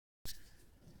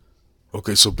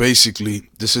Okay, so basically,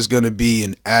 this is going to be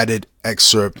an added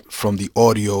excerpt from the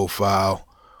audio file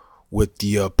with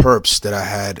the perps that I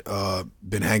had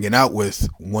been hanging out with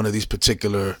one of these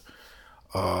particular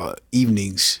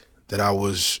evenings that I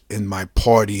was in my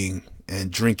partying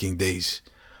and drinking days.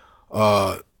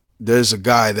 Uh, there's a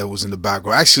guy that was in the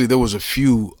background. Actually, there was a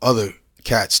few other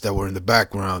cats that were in the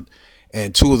background,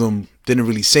 and two of them didn't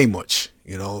really say much.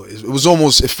 It was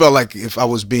almost, it felt like if I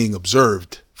was being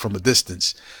observed from a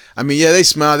distance. I mean, yeah, they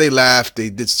smiled, they laughed, they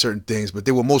did certain things, but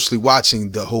they were mostly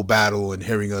watching the whole battle and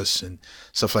hearing us and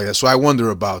stuff like that. So I wonder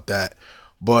about that.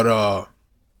 But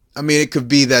I mean, it could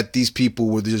be that these people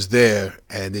were just there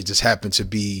and they just happened to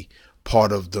be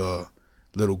part of the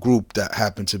little group that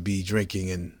happened to be drinking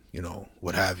and,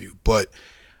 what have you. But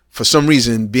for some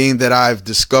reason, being that I've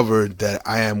discovered that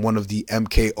I am one of the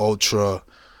MK Ultra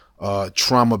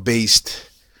trauma-based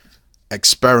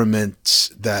experiments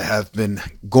that have been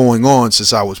going on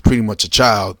since I was pretty much a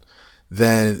child,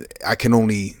 then I can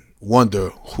only wonder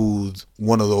who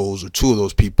one of those or two of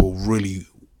those people really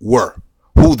were,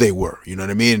 who they were, you know what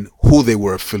I mean, who they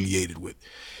were affiliated with.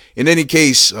 In any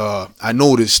case, I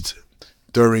noticed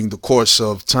during the course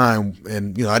of time,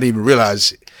 and I didn't even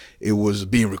realize it was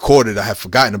being recorded. I had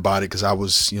forgotten about it because I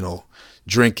was,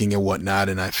 drinking and whatnot,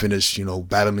 and I finished,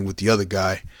 battling with the other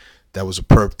guy that was a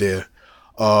perp there.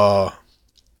 Uh,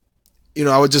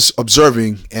 I was just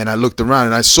observing, and I looked around,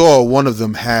 and I saw one of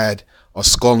them had a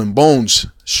Skull and Bones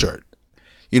shirt.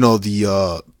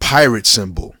 The pirate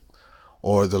symbol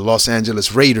or the Los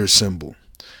Angeles Raiders symbol.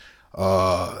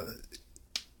 Uh,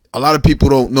 a lot of people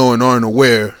don't know and aren't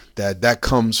aware that that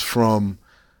comes from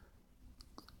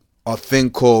a thing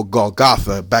called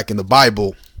Golgotha. Back in the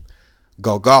Bible,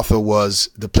 Golgotha was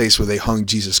the place where they hung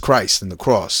Jesus Christ in the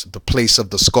cross, the place of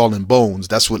the skull and bones.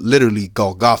 That's what literally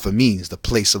Golgotha means, the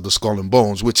place of the skull and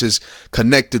bones, which is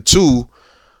connected to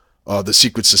the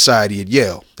secret society at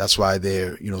Yale. That's why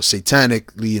they're,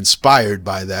 satanically inspired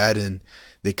by that, and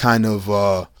they kind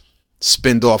of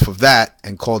spinned off of that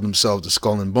and called themselves the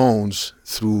Skull and Bones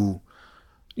through,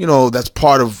 that's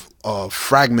part of a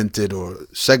fragmented or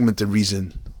segmented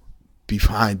reason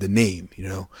behind the name.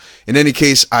 In any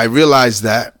case, I realized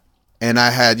that, and I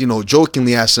had,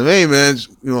 jokingly asked him, hey man,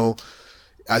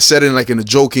 I said it like in a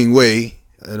joking way,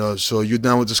 so you're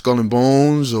down with the Skull and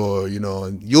Bones, or,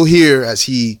 and you'll hear as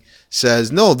he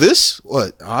says, no, this,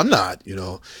 what, I'm not,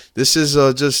 this is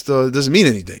just, doesn't mean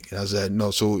anything. And I said,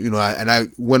 no, so, I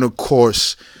went, of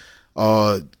course,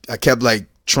 I kept like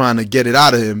trying to get it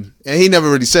out of him, and he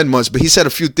never really said much, but he said a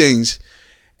few things,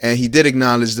 and he did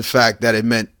acknowledge the fact that it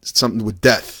meant something with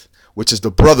death, which is the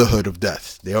Brotherhood of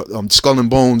Death. Skull and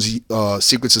Bones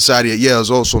secret society at Yale is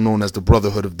also known as the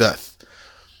Brotherhood of Death.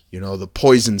 The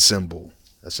poison symbol.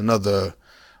 That's another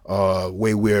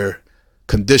way we're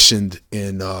conditioned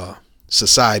in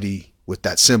society with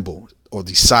that symbol, or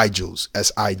the sigils,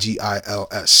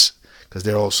 sigils, because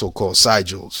they're also called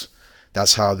sigils.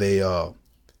 That's how they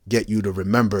get you to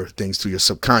remember things through your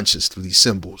subconscious, through these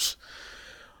symbols.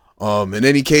 In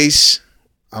any case,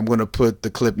 I'm going to put the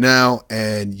clip now,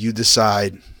 and you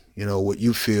decide, what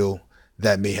you feel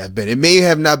that may have been. It may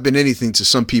have not been anything to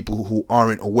some people who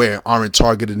aren't aware, aren't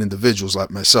targeted individuals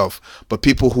like myself, but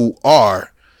people who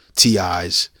are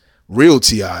TIs, real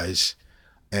TIs,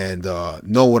 and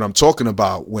know what I'm talking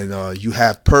about when you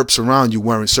have perps around you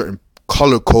wearing certain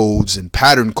color codes and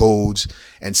pattern codes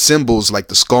and symbols like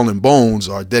the Skull and Bones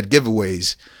are dead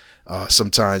giveaways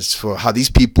sometimes for how these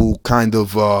people kind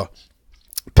of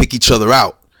pick each other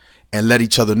out and let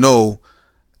each other know,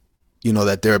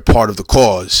 that they're part of the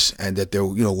cause, and that they're,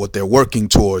 what they're working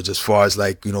towards, as far as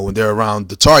like, when they're around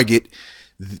the target,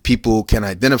 people can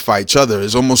identify each other.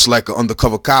 It's almost like an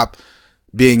undercover cop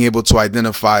being able to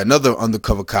identify another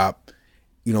undercover cop,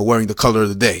 wearing the color of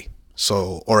the day.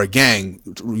 So, or a gang,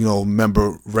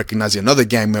 member recognizing another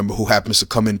gang member who happens to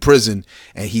come in prison,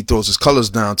 and he throws his colors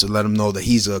down to let him know that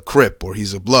he's a Crip, or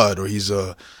he's a Blood, or he's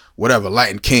a whatever,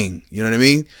 Latin King. You know what I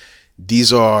mean?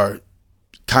 These are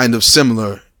kind of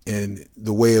similar in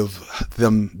the way of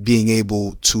them being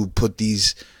able to put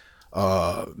these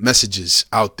messages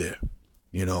out there,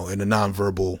 in a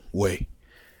nonverbal way.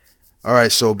 All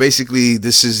right, so basically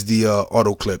this is the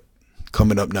auto clip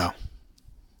coming up now.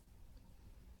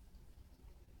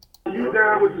 You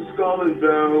down with the Skull and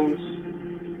Bones?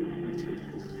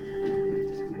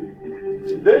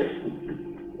 This?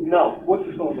 No. What's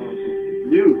the Skull and Bones?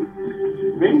 You.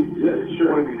 Me? Yeah,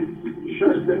 sure. What do you mean?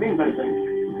 Sure. That means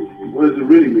anything. What does it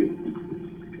really mean?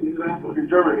 In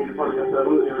German, you probably got that.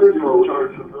 It's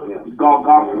charge of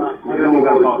Golgotha.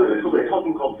 So they're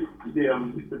talking called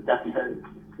the Death Head.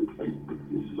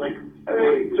 Like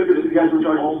Hey, so the guys were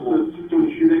trying to do the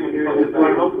shooting and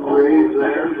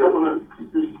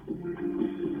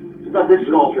it's not this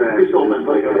skull, but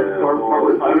like a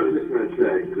Marlin Pirate.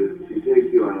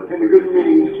 And the good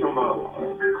meeting is from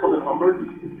called it Humber.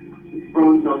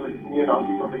 Road knows like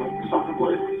something like soccer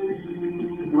play.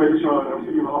 You wait this around, I'm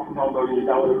thinking off the phone, you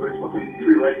down with a bridge, looking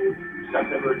three right,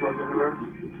 stacked everywhere, drugs everywhere.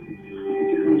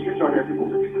 In the streets around here,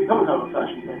 people become kind of a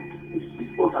fashion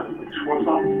thing. All kinds of like Schwartz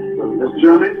off. That's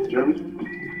German? German?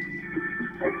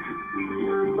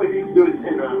 Like you can do it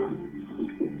in the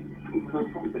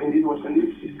Indies, West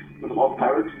Indies, with all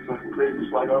pirates, it's like crazy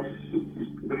flag ups.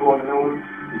 They're going to know one.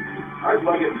 I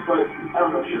like it, but I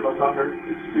don't know shit about soccer.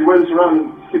 You wear this around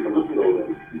and keep them listening to it.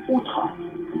 Ultra.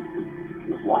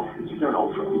 What? They're an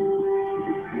ultra.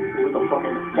 With the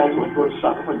fucking guys who go to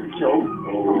sacrifice to kill.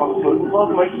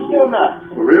 Like, you're doing that.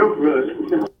 For real?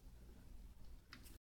 Really?